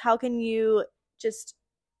access? How can you just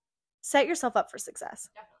set yourself up for success?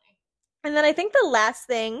 Definitely. And then I think the last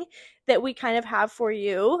thing that we kind of have for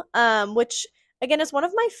you, which again is one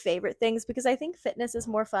of my favorite things because I think fitness is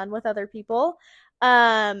more fun with other people,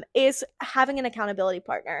 is having an accountability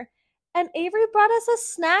partner. And Avery brought us a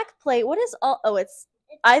snack plate. What is all? Oh,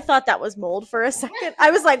 I thought that was mold for a second.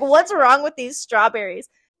 I was like, what's wrong with these strawberries?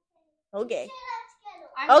 Okay.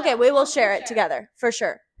 Okay, we will share it together for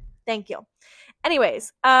sure. Thank you.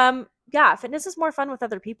 Anyways, fitness is more fun with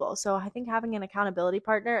other people. So I think having an accountability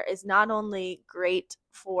partner is not only great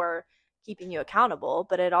for keeping you accountable,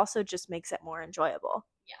 but it also just makes it more enjoyable.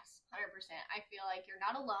 Yes, 100%. I feel like you're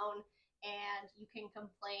not alone and you can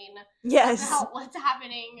complain about what's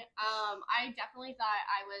happening. I definitely thought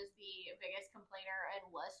I was the biggest complainer and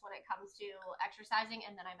wuss when it comes to exercising,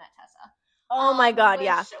 and then I met Tessa. Oh my God,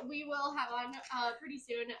 yeah. We will have on pretty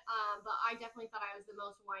soon, but I definitely thought I was the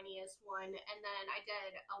most whiniest one. And then I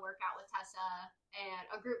did a workout with Tessa and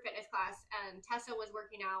a group fitness class, and Tessa was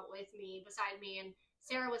working out with me, beside me, and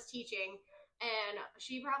Sarah was teaching. And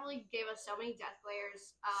she probably gave us so many death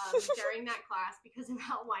glares during that class because of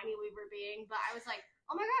how whiny we were being. But I was like,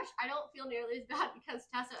 oh my gosh, I don't feel nearly as bad because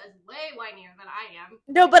Tessa is way whinier than I am.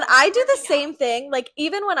 No, but I do the same thing. Like,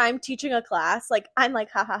 even when I'm teaching a class, like, I'm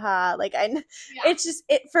like, ha ha ha. Like, it's just,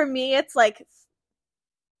 for me, it's like,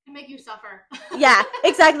 to make you suffer. Yeah,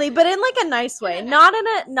 exactly. But in like a nice way, not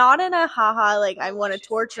in a haha, like, I want to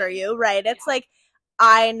torture you. Right. It's like,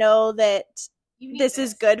 I know that this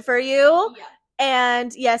is good for you. Yeah.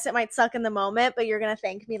 And yes, it might suck in the moment, but you're going to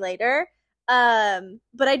thank me later.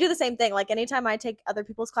 But I do the same thing. Like anytime I take other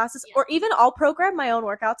people's classes, or even I'll program my own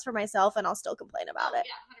workouts for myself and I'll still complain about it.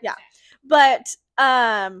 Yeah. But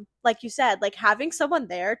like you said, like having someone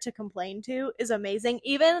there to complain to is amazing.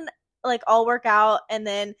 Even like I'll work out and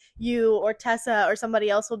then you or Tessa or somebody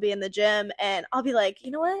else will be in the gym and I'll be like, you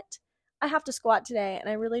know what? I have to squat today and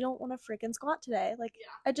I really don't want to freaking squat today. Like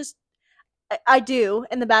I do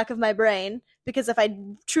in the back of my brain, because if I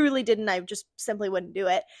truly didn't, I just simply wouldn't do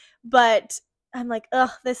it. But I'm like,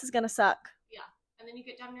 ugh, this is gonna suck. Yeah. And then you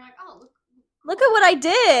get done and you're like, oh, look at what I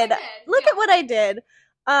did. Look at what I did.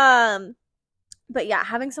 But yeah,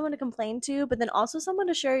 having someone to complain to, but then also someone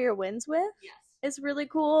to share your wins with is really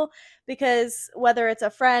cool, because whether it's a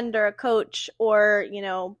friend or a coach or, you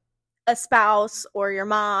know, a spouse or your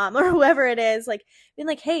mom or whoever it is, like being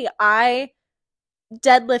like, hey, I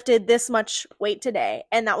deadlifted this much weight today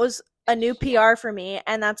and that was a new PR for me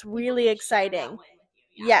and that's really exciting.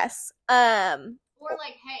 Yes. Or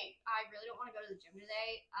like, hey, I really don't want to go to the gym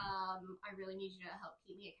today. I really need you to help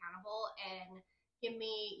keep me accountable and give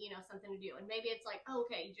me, you know, something to do. And maybe it's like, oh,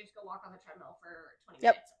 okay, you just go walk on the treadmill for 20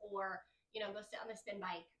 minutes, or, you know, go sit on the spin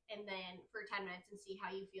bike and then for 10 minutes and see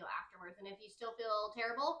how you feel afterwards. And if you still feel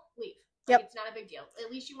terrible, leave. Like, it's not a big deal.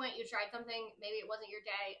 At least you went, you tried something. Maybe it wasn't your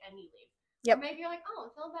day and you leave. Or maybe you're like, oh,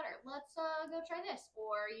 I'm feeling better. Let's go try this.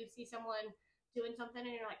 Or you see someone doing something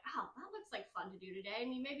and you're like, oh, that looks like fun to do today. And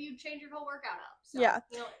maybe you change your whole workout up. So,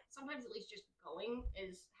 you know, sometimes at least just going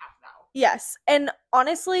is half the battle. Yes. And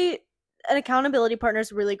honestly, an accountability partner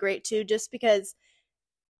is really great too, just because,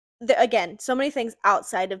 again, so many things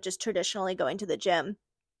outside of just traditionally going to the gym.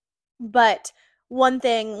 But one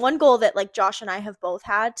goal that like Josh and I have both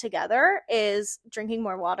had together is drinking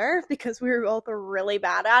more water, because we were both really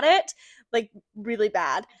bad at it. Like really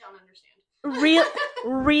bad. I don't understand.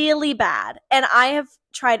 Really bad. And I have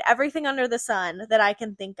tried everything under the sun that I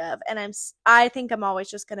can think of. And I think I'm always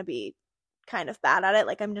just going to be kind of bad at it.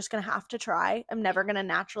 Like I'm just going to have to try. I'm never going to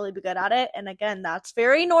naturally be good at it. And again, that's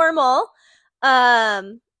very normal.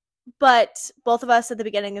 But both of us at the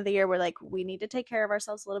beginning of the year were like, we need to take care of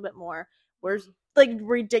ourselves a little bit more. We're like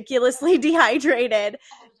ridiculously dehydrated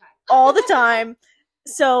all the time.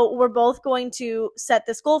 So we're both going to set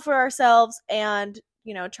this goal for ourselves and,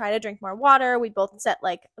 you know, try to drink more water. We both set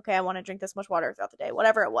like, okay, I want to drink this much water throughout the day,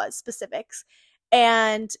 whatever it was, specifics.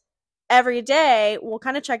 And every day we'll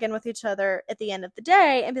kind of check in with each other at the end of the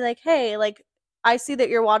day and be like, hey, like I see that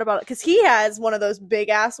your water bottle, because he has one of those big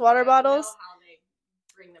ass water bottles.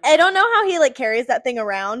 I don't know how he like carries that thing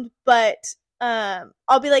around, but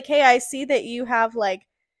I'll be like, hey, I see that you have like,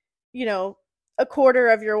 you know, a quarter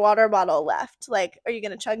of your water bottle left. Like, are you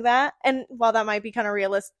gonna chug that? And while that might be kind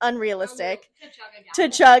of unrealistic to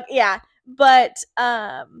chug, but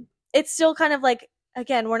it's still kind of like,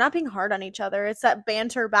 again, we're not being hard on each other. It's that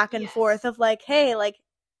banter back and forth of like, hey, like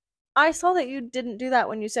I saw that you didn't do that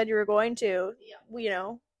when you said you were going to. You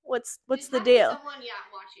know, what's the deal? Someone,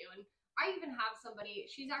 watch you. And I even have somebody.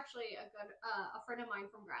 She's actually a friend of mine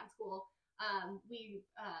from grad school. We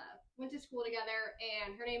went to school together,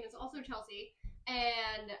 and her name is also Chelsea.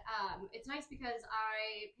 And it's nice because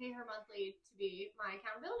I pay her monthly to be my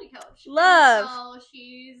accountability coach. Love. And so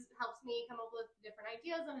she helps me come up with different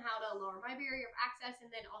ideas on how to lower my barrier of access, and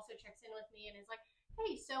then also checks in with me and is like,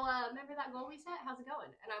 hey, so remember that goal we set? How's it going?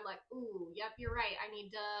 And I'm like, ooh, yep, you're right. I need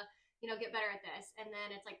to, you know, get better at this. And then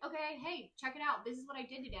it's like, okay, hey, check it out. This is what I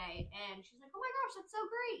did today. And she's like, oh my gosh, that's so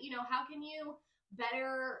great. You know, how can you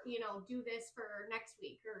better, you know, do this for next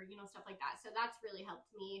week, or, you know, stuff like that. So that's really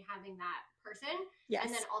helped me, having that person. Yes.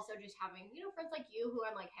 And then also just having, you know, friends like you who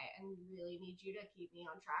I'm like, hey, I really need you to keep me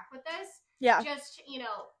on track with this. Yeah. Just, you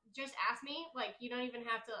know, just ask me. Like, I don't even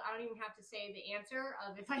have to say the answer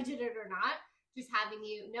of if I did it or not. Just having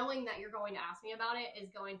you, knowing that you're going to ask me about it is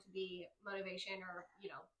going to be motivation, or, you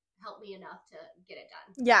know, help me enough to get it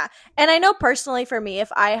done. Yeah. And I know personally for me, if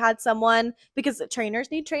I had someone, because trainers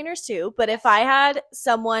need trainers too, but if I had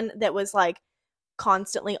someone that was like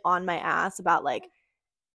constantly on my ass about like,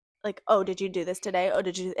 oh, did you do this today? Oh,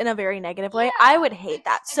 did you, in a very negative way? I would hate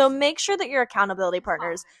that. So make sure that your accountability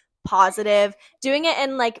partner's positive, doing it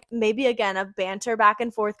in like maybe again a banter back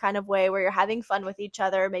and forth kind of way where you're having fun with each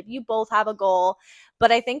other. Maybe you both have a goal.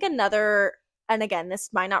 But I think another, and again,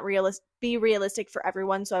 this might not be realistic for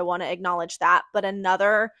everyone, so I want to acknowledge that, but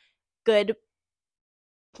another good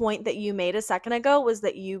point that you made a second ago was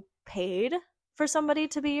that you paid for somebody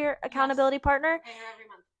to be your accountability partner. Pay her every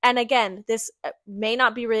month. And again, this may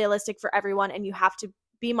not be realistic for everyone, and you have to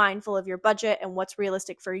be mindful of your budget and what's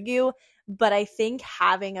realistic for you. But I think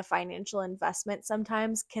having a financial investment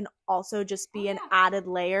sometimes can also just be an added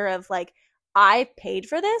layer of like, I paid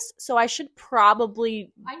for this, so I should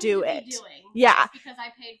probably do it. Yeah. Because I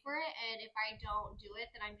paid for it, and if I don't do it,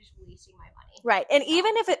 then I'm just wasting my money. Right. And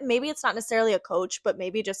even if maybe it's not necessarily a coach, but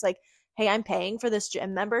maybe just like, hey, I'm paying for this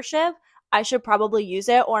gym membership, I should probably use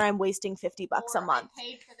it, or I'm wasting $50 a month. I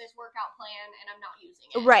paid for this workout plan and I'm not using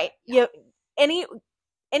it. Right. Yeah.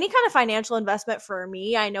 Any kind of financial investment for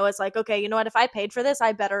me, I know it's like, okay, you know what? If I paid for this,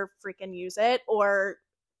 I better freaking use it, or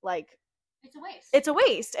like, it's a waste. It's a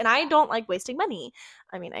waste. And I don't like wasting money.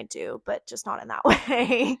 I mean, I do, but just not in that way.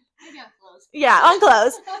 Maybe on clothes. Yeah, on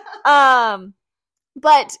clothes.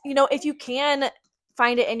 But, you know, if you can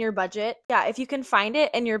find it in your budget, if you can find it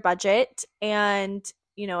in your budget, and,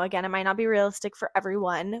 you know, again, it might not be realistic for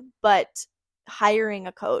everyone, but hiring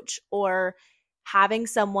a coach or having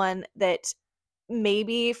someone that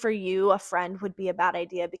maybe for you, a friend would be a bad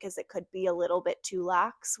idea because it could be a little bit too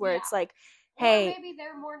lax, where it's like, hey, or maybe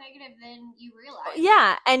they're more negative than you realize.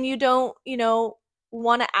 Yeah, and you don't, you know,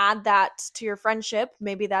 want to add that to your friendship.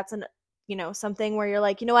 Maybe that's something where you're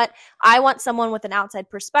like, you know what? I want someone with an outside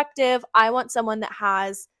perspective. I want someone that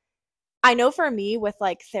has, I know for me with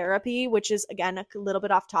like therapy, which is again a little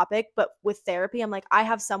bit off topic, but with therapy, I'm like, I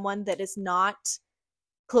have someone that is not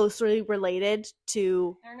closely related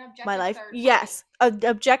to my life. Yes, an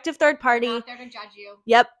objective third party. They're not there to judge you.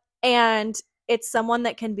 Yep. And it's someone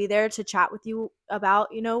that can be there to chat with you about,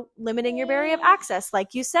 you know, limiting your barrier of access,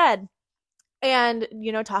 like you said, and,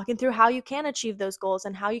 you know, talking through how you can achieve those goals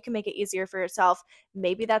and how you can make it easier for yourself.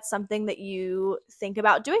 Maybe that's something that you think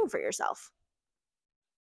about doing for yourself.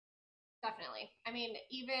 Definitely. I mean,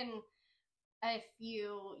 even if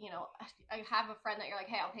you know, I have a friend that you're like,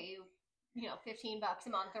 hey, I'll pay you, you know, $15 a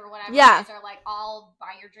month or whatever. Yeah. You guys are like, I'll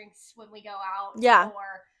buy your drinks when we go out. Yeah.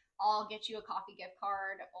 Or I'll get you a coffee gift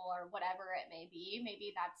card or whatever it may be.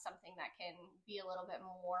 Maybe that's something that can be a little bit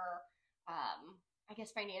more, I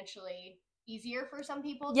guess, financially easier for some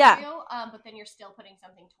people to do, but then you're still putting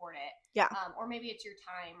something toward it. Yeah. Or maybe it's your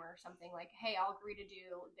time or something like, hey, I'll agree to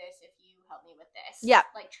do this if you help me with this. Yeah.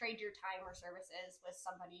 Like trade your time or services with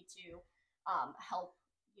somebody to help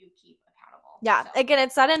you keep accountable. Yeah. So. Again,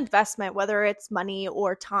 it's that investment, whether it's money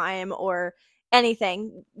or time or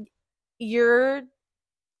anything, you're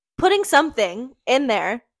putting something in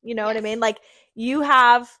there, you know what I mean? Like you're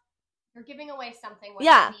giving away something,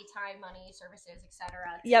 whether it be time, money, services, etc.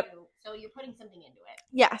 Yep. So you're putting something into it.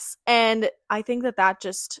 Yes. And I think that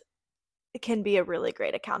just can be a really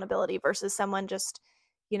great accountability versus someone just,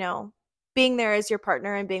 you know, being there as your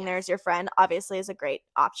partner and being there as your friend obviously is a great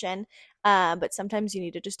option. But sometimes you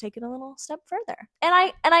need to just take it a little step further. And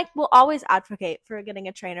I will always advocate for getting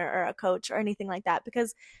a trainer or a coach or anything like that,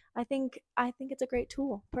 because I think it's a great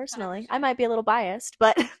tool personally. 100%. I might be a little biased,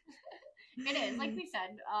 but it is. Like we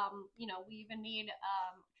said, you know, we even need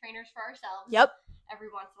trainers for ourselves. Yep. Every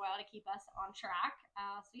once in a while to keep us on track.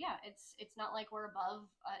 So yeah, it's not like we're above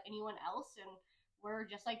anyone else, and we're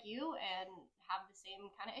just like you and have the same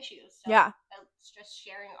kind of issues. So yeah, it's just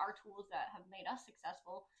sharing our tools that have made us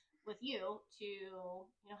successful with you to,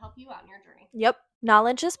 you know, help you out in your journey. Yep.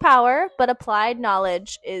 Knowledge is power, but applied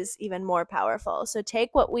knowledge is even more powerful. So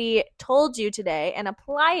take what we told you today and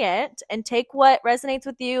apply it, and take what resonates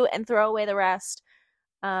with you and throw away the rest.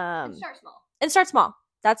 And start small. And start small.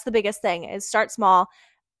 That's the biggest thing, is start small,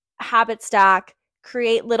 habit stack,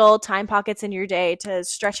 create little time pockets in your day to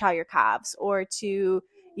stretch out your calves, or to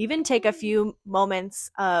even take a few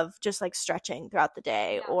moments of just like stretching throughout the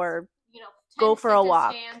day, or, you know, go for a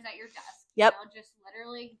walk. Stands at your desk. Yep. You know, just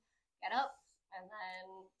literally get up and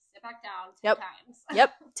then sit back down 10 yep. times.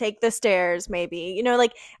 Yep. Take the stairs maybe. You know,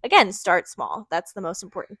 like, again, start small. That's the most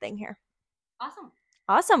important thing here.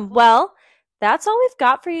 Awesome. Well, that's all we've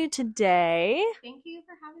got for you today. Thank you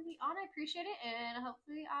for having me on. I appreciate it, and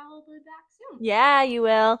hopefully I'll be back soon. Yeah, you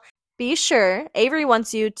will. Be sure, Avery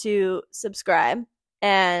wants you to subscribe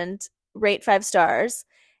and rate 5 stars,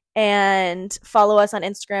 and follow us on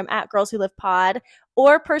Instagram at Girls Who Live Pod,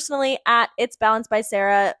 or personally at It's Balanced by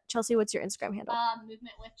Sarah. Chelsea, what's your Instagram handle?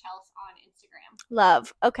 Movement with Chelsea on Instagram.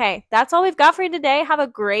 Love. Okay, that's all we've got for you today. Have a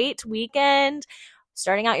great weekend,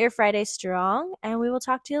 starting out your Friday strong, and we will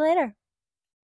talk to you later.